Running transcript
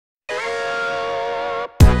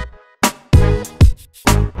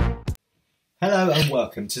Hello and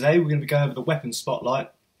welcome. Today we're going to be going over the weapon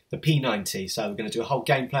spotlight, the P90. So we're going to do a whole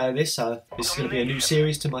gameplay of this. This is going to be a new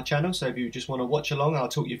series to my channel, so if you just want to watch along, I'll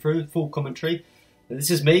talk you through full commentary. And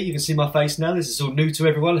this is me, you can see my face now. This is all new to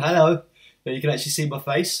everyone. Hello. Now you can actually see my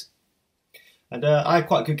face. And I had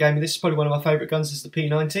quite a good game of this. It's probably one of my favourite guns is the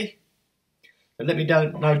P90. And let me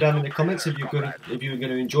know down in the comments if you're going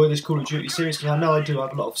to enjoy this Call of Duty series, because I know I do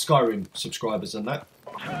have a lot of Skyrim subscribers and that.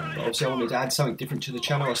 But obviously I wanted to add something different to the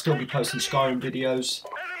channel. I'll still be posting Skyrim videos,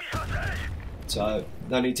 so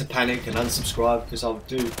no need to panic and unsubscribe, because I'll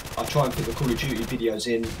try and put the Call of Duty videos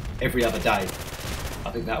in every other day. I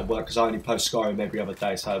think that'll work because I only post Skyrim every other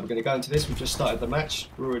day. So we're going to go into this. We've just started the match.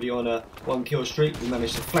 We're already on a 1 kill streak. We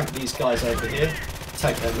managed to flank these guys over here,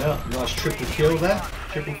 take them out. Nice triple kill there,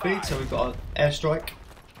 triple feed. So we've got an airstrike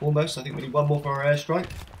almost. I think we need one more for our airstrike.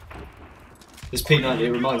 This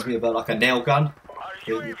P90 reminds me of like a nail gun.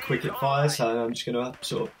 Quick it fires, so I'm just going to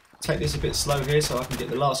sort of take this a bit slow here so I can get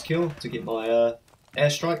the last kill to get my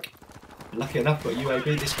airstrike. Lucky enough, got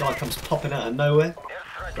UAV. This guy comes popping out of nowhere.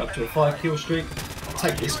 We're up to a 5 kill streak.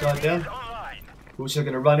 Take this guy down. We're also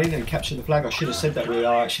going to run in and capture the flag. I should have said that we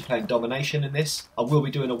are actually playing domination in this. I will be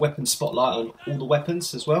doing a weapon spotlight on all the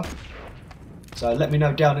weapons as well. So let me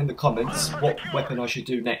know down in the comments what weapon I should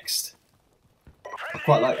do next. I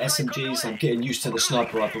quite like SMGs. I'm getting used to the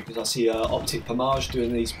sniper rifle because I see Optic Pomage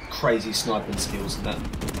doing these crazy sniping skills and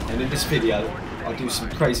that. And in this video, I do some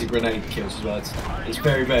crazy grenade kills as well. It's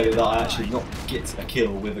very rarely that I actually not get a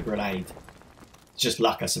kill with a grenade. It's just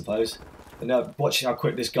luck, I suppose. And now watch how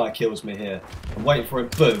quick this guy kills me here. I'm waiting for him.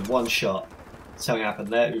 Boom! One shot. Something happened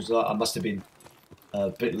there. It was like I must have been a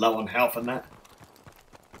bit low on health and that.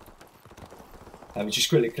 Just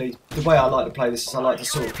critically, the way I like to play this is I like to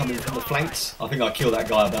sort of come in from the flanks. I think I kill that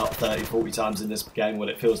guy about 30-40 times in this game, well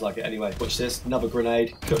it feels like it anyway. Watch this, another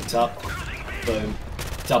grenade, cooked up, boom,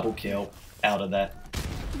 double kill, out of there.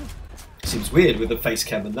 Seems weird with the face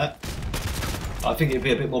cam and that. I think it'd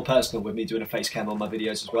be a bit more personal with me doing a face cam on my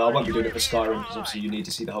videos as well. I won't be doing it for Skyrim because obviously you need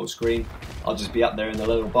to see the whole screen. I'll just be up there in the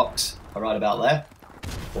little box, right about there,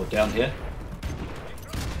 or down here.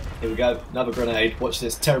 Here we go, another grenade, watch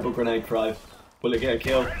this, terrible grenade throw. Will it get a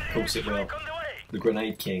kill? Of course it will. The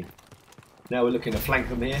Grenade King. Now we're looking to flank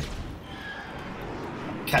them here.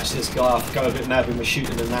 Catch this guy off, go a bit mad with my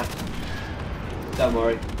shooting and that. Don't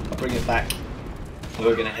worry, I'll bring it back. And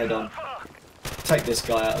we're going to head on. Take this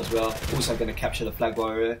guy out as well. Also going to capture the flag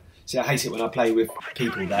warrior. See, I hate it when I play with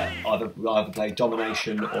people that either play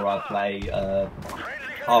domination or I play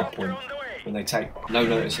hardpoint. When they take no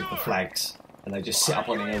notice of the flags. And they just sit up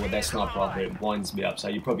on the hill with their sniper rifle. It winds me up, so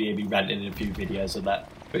you'll probably hear me ranting in a few videos of that.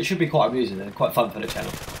 But it should be quite amusing and quite fun for the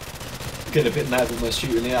channel. Get a bit mad with my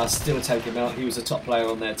shooting here. I still take him out. He was the top player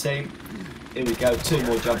on their team. Here we go, 2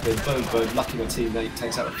 more jumping. Boom, boom. Lucky my teammate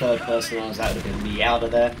takes out the 3rd person. I was out of been me out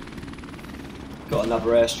of there. Got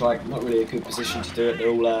another airstrike. Not really a good position to do it. They're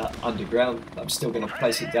all underground. But I'm still going to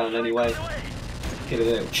place it down anyway. Get a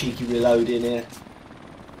little cheeky reload in here.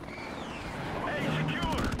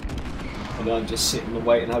 And I'm just sitting and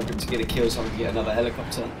waiting, hoping to get a kill so I can get another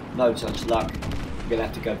helicopter. No such luck. I'm going to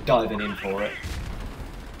have to go diving in for it.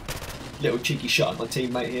 Little cheeky shot at my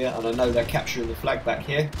teammate here, and I know they're capturing the flag back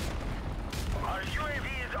here.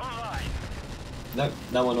 Nope,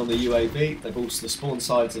 no one on the UAV. They've all the spawn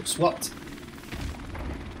sides have swapped.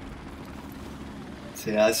 So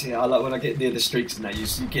yeah, I like when I get near the streaks and that, you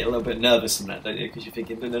get a little bit nervous in that, don't you? Because you're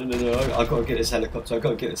thinking, no, I've got to get this helicopter, I've got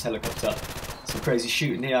to get this helicopter. Some crazy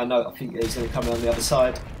shooting here. I think he's going to come around the other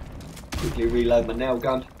side. Quickly reload my nail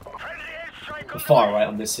gun. The fire rate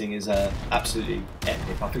on this thing is absolutely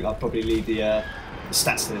epic. I think I'll probably leave the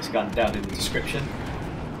stats to this gun down in the description.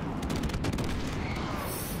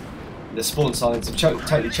 The spawn signs have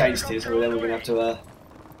totally changed here, so then we're going to have to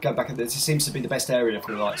go back. This seems to be the best area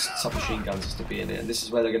for like submachine guns is to be in it, and this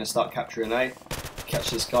is where they're going to start capturing A.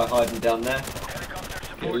 Catch this guy hiding down there.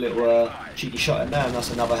 Get a little cheeky shot in there, and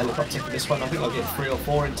that's another helicopter for this one. I think I'll get 3 or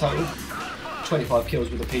 4 in total. 25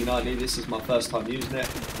 kills with the P90. This is my first time using it.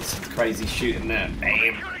 This is crazy shooting there.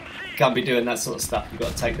 Bam! Can't be doing that sort of stuff. You've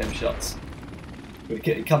got to take them shots. We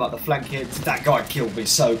come up the flank here. That guy killed me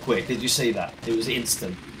so quick. Did you see that? It was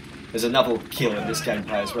instant. There's another kill in this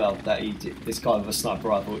gameplay as well. That he did. This guy with a sniper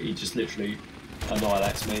rifle, he just literally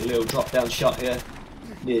annihilates me. A little drop down shot here.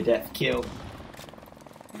 Near death kill.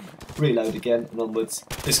 Reload again and onwards.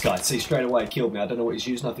 This guy, see, straight away killed me. I don't know what he's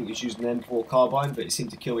using. I think he's using an M4 carbine, but he seemed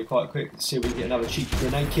to kill me quite quick. Let's see if we can get another cheeky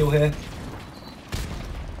grenade kill here.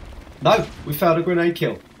 No, we failed a grenade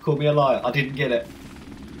kill. Call me a liar. I didn't get it.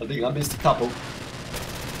 I think I missed a couple.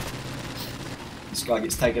 This guy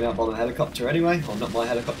gets taken out by the helicopter anyway, or not my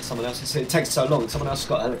helicopter, someone else's. It takes so long, someone else has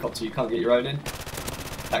got a helicopter, you can't get your own in.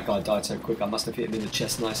 That guy died so quick, I must have hit him in the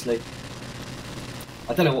chest nicely.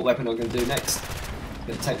 I don't know what weapon I'm going to do next. I'm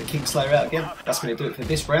going to take the Kingslayer out again. That's going to do it for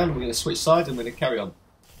this round. We're going to switch sides and we're going to carry on.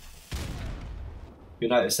 You'll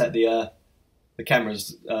notice that the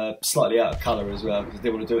camera's slightly out of colour as well, because they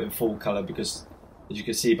want to do it in full colour, because as you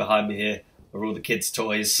can see behind me here are all the kids'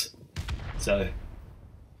 toys. So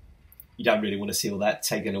you don't really want to see all that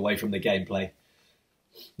taken away from the gameplay.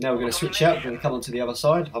 Now we're going to switch out, we're going to come onto the other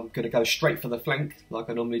side. I'm going to go straight for the flank like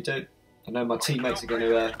I normally do. I know my teammates are going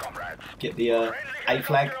to get the A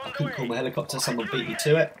flag. I couldn't call my helicopter, someone beat me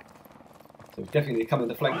to it. So definitely come in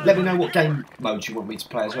the flank. Let me know what game modes you want me to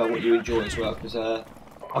play as well, what you enjoy as well, because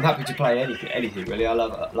I'm happy to play anything really. I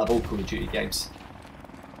love all Call of Duty games.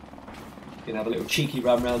 Gonna have a little cheeky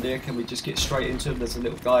run round here. Can we just get straight into him? There's a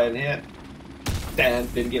little guy in here. Damn,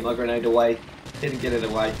 didn't get my grenade away. Didn't get it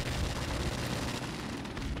away.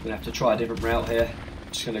 Gonna have to try a different route here.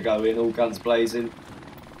 Just gonna go in, all guns blazing.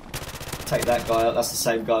 Take that guy out. That's the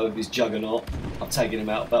same guy with his juggernaut. I've taken him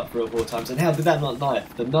out about 3 or 4 times. And how did that not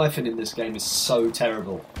knife? The knifing in this game is so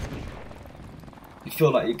terrible. You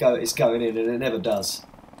feel like it's going in, and it never does.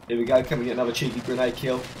 Here we go. Can we get another cheeky grenade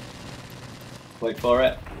kill? Wait for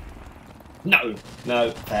it. No,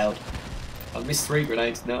 failed. I missed 3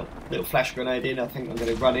 grenades. No, little flash grenade in. I think I'm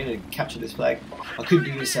going to run in and capture this flag. I couldn't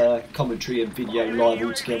do this commentary and video live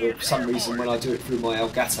altogether. For some reason, when I do it through my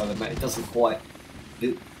Elgato, it doesn't quite.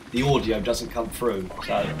 The audio doesn't come through,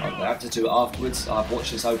 so I have to do it afterwards. I've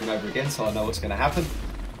watched this over and over again, so I know what's going to happen.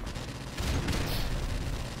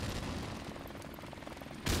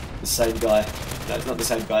 The same guy. No, it's not the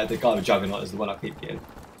same guy. The guy with Juggernaut is the one I keep getting.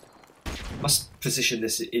 Must position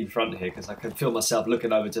this in front here because I can feel myself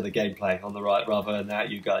looking over to the gameplay on the right rather than at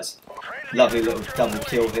you guys. Lovely little double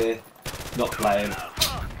kill here. Not playing.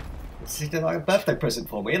 It's like a birthday present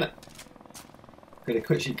for me, isn't it? I'm going to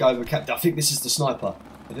quickly go over captain. I think this is the sniper.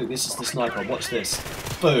 Watch this.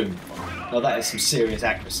 Boom. Now that is some serious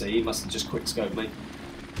accuracy. He must have just quick scoped me.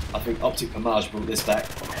 I think Optic Homage brought this back.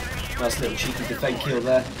 Nice little cheeky defend kill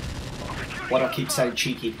there. Why do I keep saying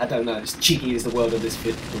cheeky? I don't know. It's cheeky is the word of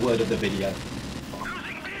the video.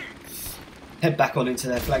 Head back on into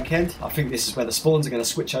their flank end. I think this is where the spawns are going to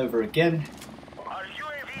switch over again.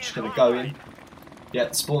 I'm just going to go in. Yeah,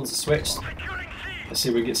 the spawns are switched. Let's see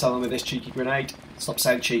if we can get someone with this cheeky grenade. Stop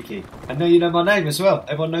saying cheeky. I know you know my name as well.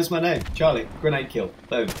 Everyone knows my name. Charlie. Grenade kill.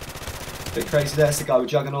 Boom. Bit crazy there. That's the guy with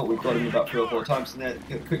Juggernaut. We've got him about 3 or 4 times in there.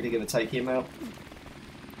 Quickly going to take him out.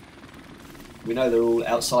 We know they're all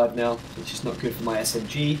outside now, which is not good for my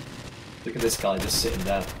SMG. Look at this guy just sitting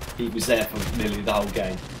there. He was there for nearly the whole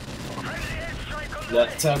game.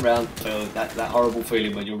 Look, turn around. Oh, that horrible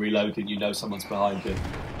feeling when you're reloading, you know someone's behind you.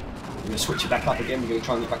 We're going to switch it back up again. We're going to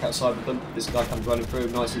try and get back outside with them. This guy comes running through.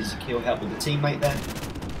 Nice easy kill. Help with the teammate there.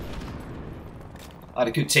 I had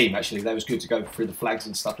a good team actually. That was good to go through the flags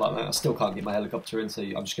and stuff like that. I still can't get my helicopter in, so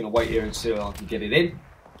I'm just going to wait here and see if I can get it in.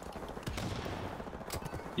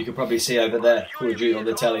 You can probably see over there Call of Duty on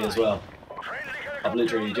the telly as well. I've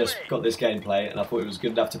literally just got this gameplay and I thought it was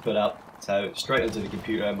good enough to put up. So straight onto the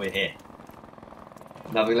computer and we're here.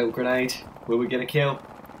 Another little grenade. Will we get a kill?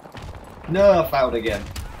 No, I failed again.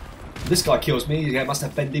 This guy kills me. He must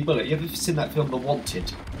have bendy bullet. You ever seen that film The Wanted?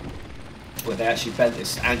 Where they actually bent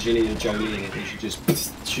this Angelina Jolie in it and she just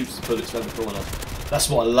shoots the bullets around the corner. That's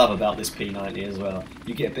what I love about this P90 as well.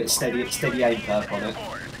 You get a bit of steady aim perk on it.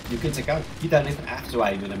 You're good to go. You don't even have to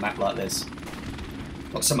aim in a map like this.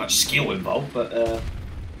 Not so much skill involved, but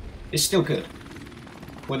it's still good.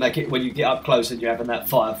 When you get up close and you're having that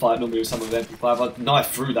firefight normally with someone with MP5, I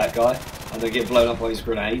knife through that guy and they get blown up by his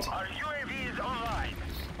grenade.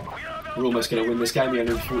 We're almost going to win this game. We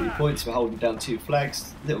only have 40 points. We're holding down 2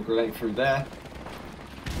 flags. Little grenade through there.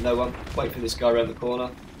 No one. Wait for this guy around the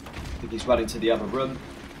corner. I think he's running to the other room.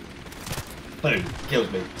 Boom.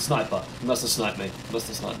 Kills me. Sniper. He must have sniped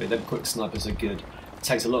me. Them quick snipers are good. It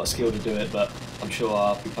takes a lot of skill to do it, but I'm sure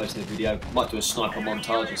I'll be posting a video. Might do a sniper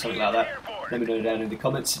montage or something like that. Let me know down in the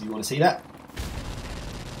comments if you want to see that.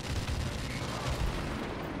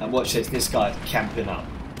 And watch this guy's camping up.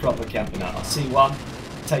 Proper camping up. I see one.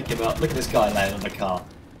 Take him out. Look at this guy laying on the car.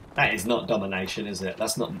 That is not domination, is it?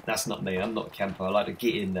 That's not me. I'm not a camper. I like to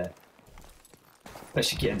get in there.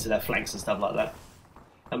 Especially get into their flanks and stuff like that.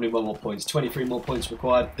 How many more points? 23 more points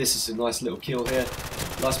required. This is a nice little kill here.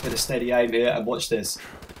 Nice bit of steady aim here. And watch this.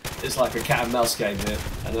 It's like a cat and mouse game here.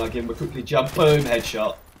 And then I give him a quickly jump. Boom.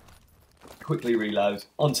 Headshot. Quickly reload.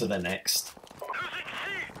 On to the next.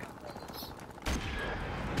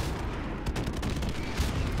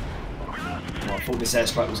 thought this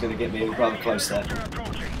airstrike was going to get me rather close there.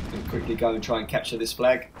 I'm going to quickly go and try and capture this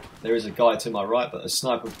flag. There is a guy to my right, but a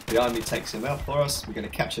sniper behind me takes him out for us. We're going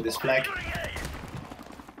to capture this flag.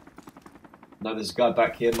 No, there's a guy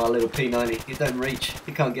back here, my little P90. He don't reach.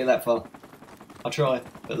 He can't get that far. I try,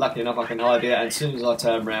 but lucky enough I can hide it, and as soon as I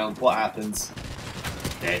turn around, what happens?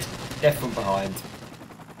 Dead. Death from behind.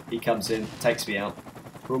 He comes in, takes me out.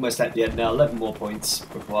 We're almost at the end now, 11 more points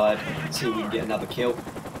required. Let's see if we can get another kill.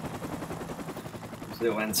 There's a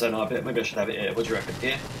little antenna bit, maybe I should have it here. What do you reckon,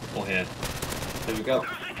 here or here? There we go.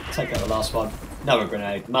 Take out the last one. Another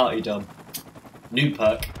grenade, martyrdom. New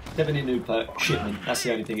perk, definitely new perk, shipment. That's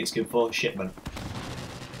the only thing it's good for, shipment.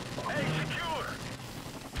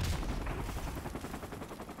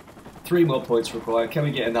 3 more points required. Can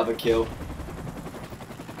we get another kill?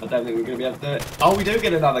 I don't think we're going to be able to do it. Oh, we do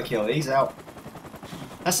get another kill. He's out.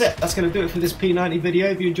 That's it. That's going to do it for this P90 video.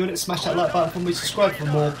 If you enjoyed it, smash that like button for me. Subscribe for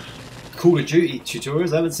more Call of Duty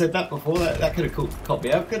tutorials. I haven't said that before. That could have caught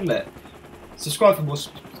me out, couldn't it? Subscribe for more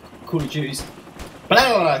Call of Duty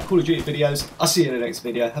videos. I'll see you in the next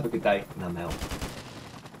video. Have a good day, and I'm out.